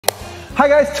Hi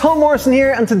guys, Tom Morrison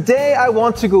here, and today I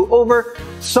want to go over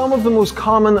some of the most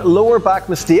common lower back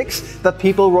mistakes that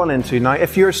people run into. Now,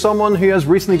 if you're someone who has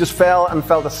recently just fell and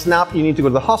felt a snap, you need to go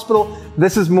to the hospital.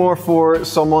 This is more for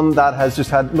someone that has just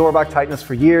had lower back tightness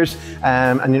for years,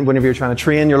 and whenever you're trying to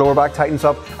train, your lower back tightens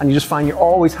up, and you just find you're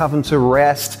always having to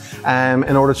rest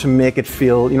in order to make it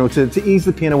feel, to ease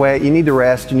the pain away. You need to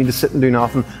rest, you need to sit and do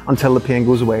nothing until the pain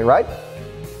goes away, right?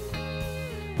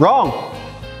 Wrong.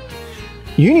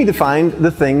 You need to find the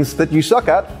things that you suck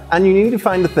at, and you need to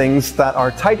find the things that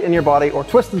are tight in your body or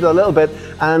twisted a little bit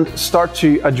and start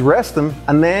to address them,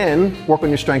 and then work on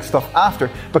your strength stuff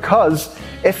after. Because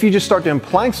if you just start doing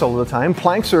planks all the time,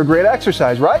 planks are a great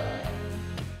exercise, right?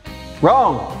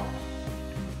 Wrong.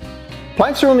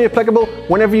 Planks are only applicable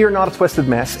whenever you're not a twisted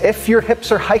mess. If your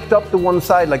hips are hiked up to one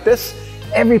side like this,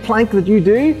 every plank that you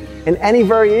do, in any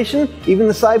variation, even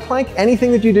the side plank,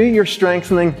 anything that you do, you're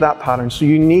strengthening that pattern. So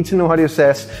you need to know how to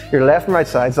assess your left and right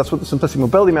sides. That's what the simplistic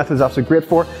mobility method is absolutely great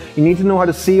for. You need to know how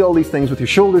to see all these things with your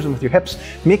shoulders and with your hips.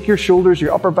 Make your shoulders,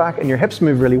 your upper back and your hips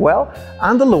move really well,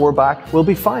 and the lower back will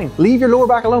be fine. Leave your lower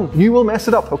back alone. You will mess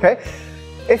it up, okay?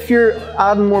 If you're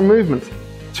adding more movement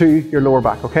to your lower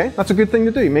back, okay? That's a good thing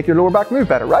to do. Make your lower back move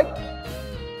better, right?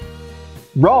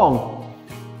 Wrong.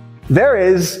 There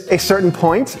is a certain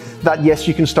point that, yes,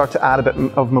 you can start to add a bit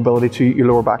of mobility to your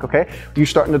lower back, okay? You're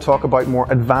starting to talk about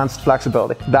more advanced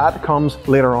flexibility. That comes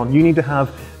later on. You need to have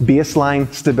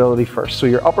baseline stability first. So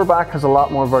your upper back has a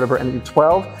lot more vertebrae, and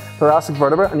 12 thoracic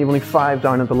vertebrae, and you've only 5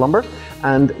 down at the lumbar,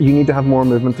 and you need to have more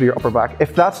movement through your upper back.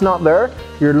 If that's not there,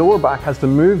 your lower back has to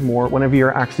move more whenever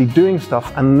you're actually doing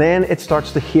stuff, and then it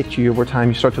starts to hit you over time.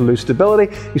 You start to lose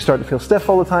stability, you start to feel stiff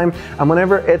all the time, and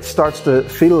whenever it starts to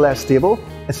feel less stable,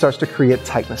 it starts to create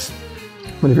tightness.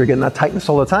 Whenever you're getting that tightness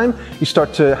all the time, you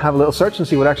start to have a little search and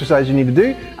see what exercise you need to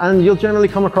do, and you'll generally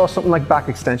come across something like back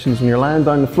extensions. When you're lying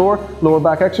down the floor, lower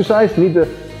back exercise, you need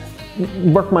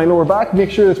to work my lower back, make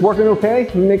sure it's working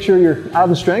okay, make sure you're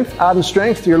adding strength. Adding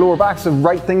strength to your lower back is the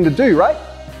right thing to do, right?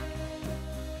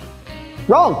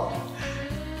 Wrong.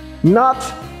 Not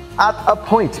at a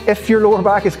point. If your lower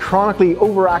back is chronically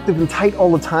overactive and tight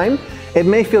all the time, it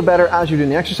may feel better as you're doing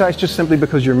the exercise just simply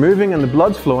because you're moving and the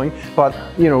blood's flowing, but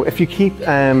if you keep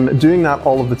doing that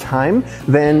all of the time,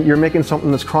 then you're making something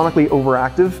that's chronically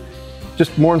overactive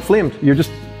just more inflamed. You're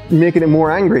just making it more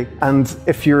angry, and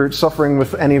if you're suffering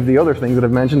with any of the other things that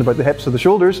I've mentioned about the hips or the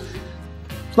shoulders,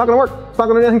 it's not going to work. It's not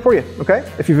going to do anything for you, okay?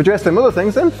 If you've addressed them other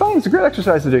things, then fine, it's a great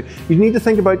exercise to do. You need to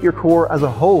think about your core as a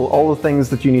whole. All the things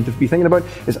that you need to be thinking about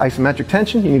is isometric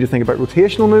tension. You need to think about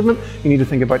rotational movement. You need to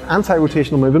think about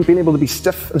anti-rotational movement, being able to be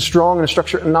stiff and strong in a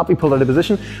structure and not be pulled out of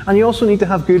position. And you also need to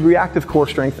have good reactive core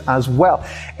strength as well.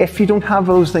 If you don't have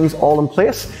those things all in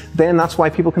place, then that's why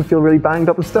people can feel really banged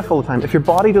up and stiff all the time. If your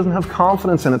body doesn't have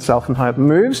confidence in itself and how it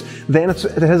moves, then it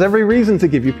has every reason to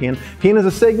give you pain. Pain is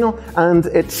a signal, and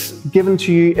it's given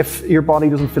to you if your body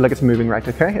doesn't feel like it's moving right,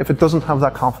 okay? If it doesn't have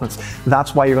that confidence,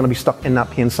 that's why you're going to be stuck in that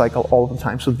pain cycle all the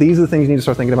time. So these are the things you need to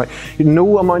start thinking about.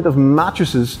 No amount of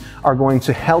mattresses are going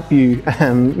to help you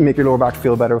make your lower back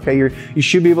feel better, okay? You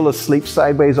should be able to sleep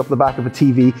sideways up the back of a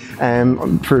TV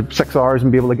for 6 hours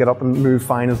and be able to get up and move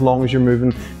fine as long as you're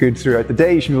moving good throughout the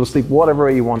day. You should be able to sleep whatever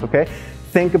way you want, okay?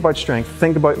 Think about strength,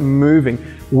 think about moving.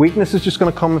 Weakness is just going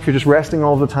to come if you're just resting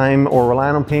all the time or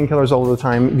relying on painkillers all the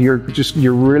time. You're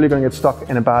really going to get stuck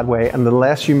in a bad way, and the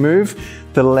less you move,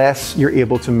 the less you're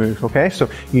able to move, okay? So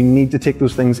you need to take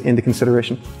those things into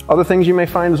consideration. Other things you may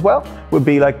find as well would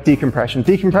be like decompression.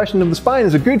 Decompression of the spine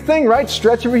is a good thing, right?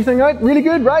 Stretch everything out, really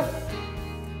good, right?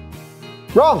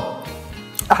 Wrong.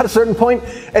 At a certain point,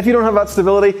 if you don't have that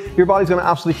stability, your body's going to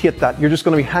absolutely hate that. You're just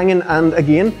going to be hanging, and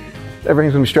again,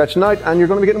 everything's going to be stretching out and you're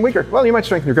going to be getting weaker. Well, you might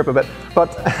strengthen your grip a bit,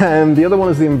 but the other one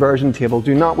is the inversion table.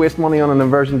 Do not waste money on an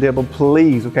inversion table,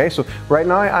 please, okay? So right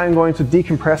now I'm going to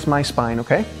decompress my spine,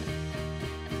 okay?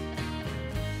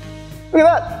 Look at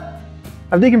that.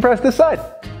 I've decompressed this side.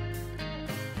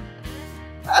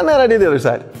 And then I do the other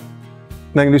side.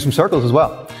 And I can do some circles as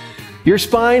well. Your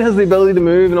spine has the ability to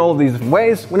move in all of these different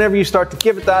ways. Whenever you start to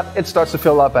give it that, it starts to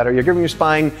feel a lot better. You're giving your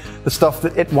spine the stuff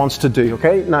that it wants to do,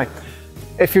 okay? Now,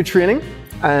 if you're training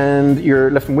and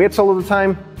you're lifting weights all of the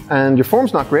time and your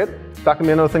form's not great, that can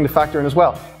be another thing to factor in as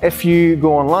well. If you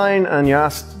go online and you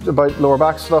ask about lower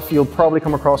back stuff, you'll probably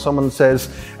come across someone that says,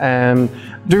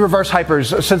 do reverse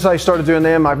hypers. Since I started doing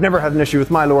them, I've never had an issue with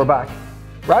my lower back.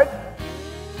 Right?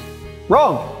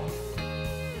 Wrong.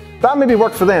 That maybe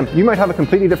worked for them. You might have a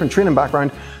completely different training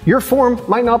background. Your form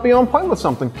might not be on point with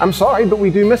something. I'm sorry, but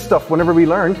we do miss stuff whenever we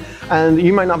learn, and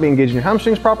you might not be engaging your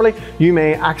hamstrings properly. You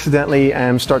may accidentally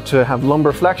start to have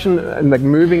lumbar flexion, and like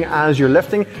moving as you're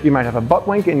lifting. You might have a butt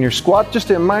wink in your squat, just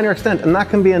to a minor extent, and that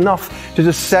can be enough to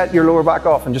just set your lower back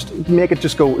off and just make it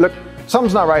just go, look,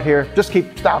 something's not right here. Just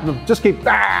keep stopping them. Just keep,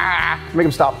 make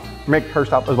them stop. Make her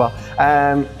stop as well.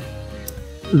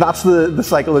 That's the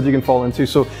cycle that you can fall into.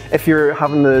 So if you're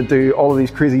having to do all of these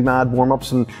crazy mad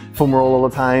warm-ups and foam roll all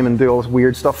the time and do all this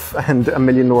weird stuff and a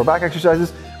million lower back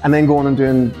exercises, and then going and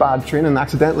doing bad training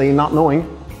accidentally, not knowing,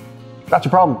 that's your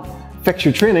problem. Fix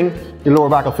your training, your lower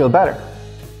back will feel better.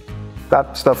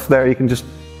 That stuff there, you can just,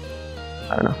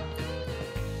 I don't know,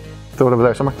 throw it over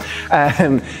there somewhere.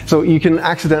 So you can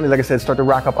accidentally, like I said, start to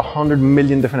rack up 100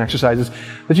 million different exercises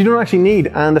that you don't actually need.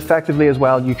 And effectively as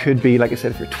well, you could be, like I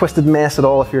said, if you're twisted mess at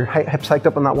all, if your hips hiked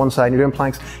up on that one side and you're doing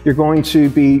planks, you're going to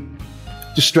be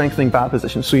just strengthening bad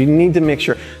positions. So you need to make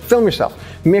sure, film yourself,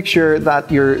 make sure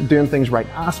that you're doing things right.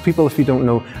 Ask people if you don't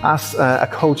know, ask a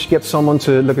coach, get someone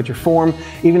to look at your form,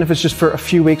 even if it's just for a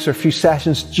few weeks or a few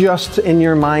sessions, just in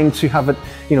your mind to have it,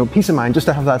 you know, peace of mind, just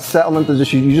to have that settlement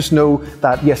that you just know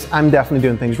that, yes, I'm definitely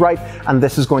doing things right, and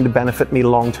this is going to benefit me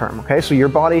long term, okay? So your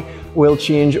body will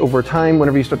change over time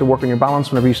whenever you start to work on your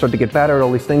balance, whenever you start to get better at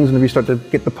all these things, whenever you start to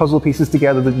get the puzzle pieces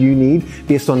together that you need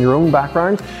based on your own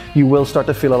background, you will start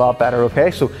to feel a lot better, okay?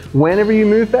 So whenever you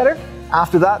move better,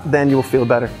 after that, then you'll feel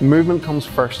better. Movement comes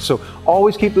first. So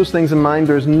always keep those things in mind.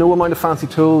 There's no amount of fancy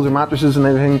tools or mattresses and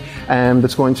everything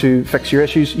that's going to fix your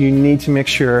issues. You need to make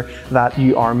sure that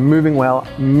you are moving well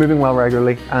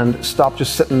regularly, and stop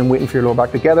just sitting and waiting for your lower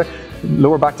back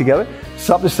together.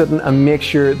 Stop just sitting and make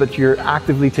sure that you're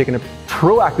actively taking a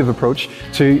proactive approach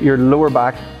to your lower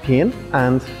back pain,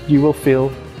 and you will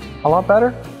feel a lot better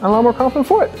and a lot more confident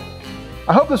for it.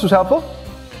 I hope this was helpful.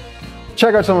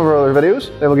 Check out some of our other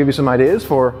videos. They will give you some ideas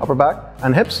for upper back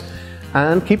and hips,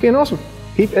 and keep being awesome.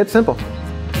 Keep it simple.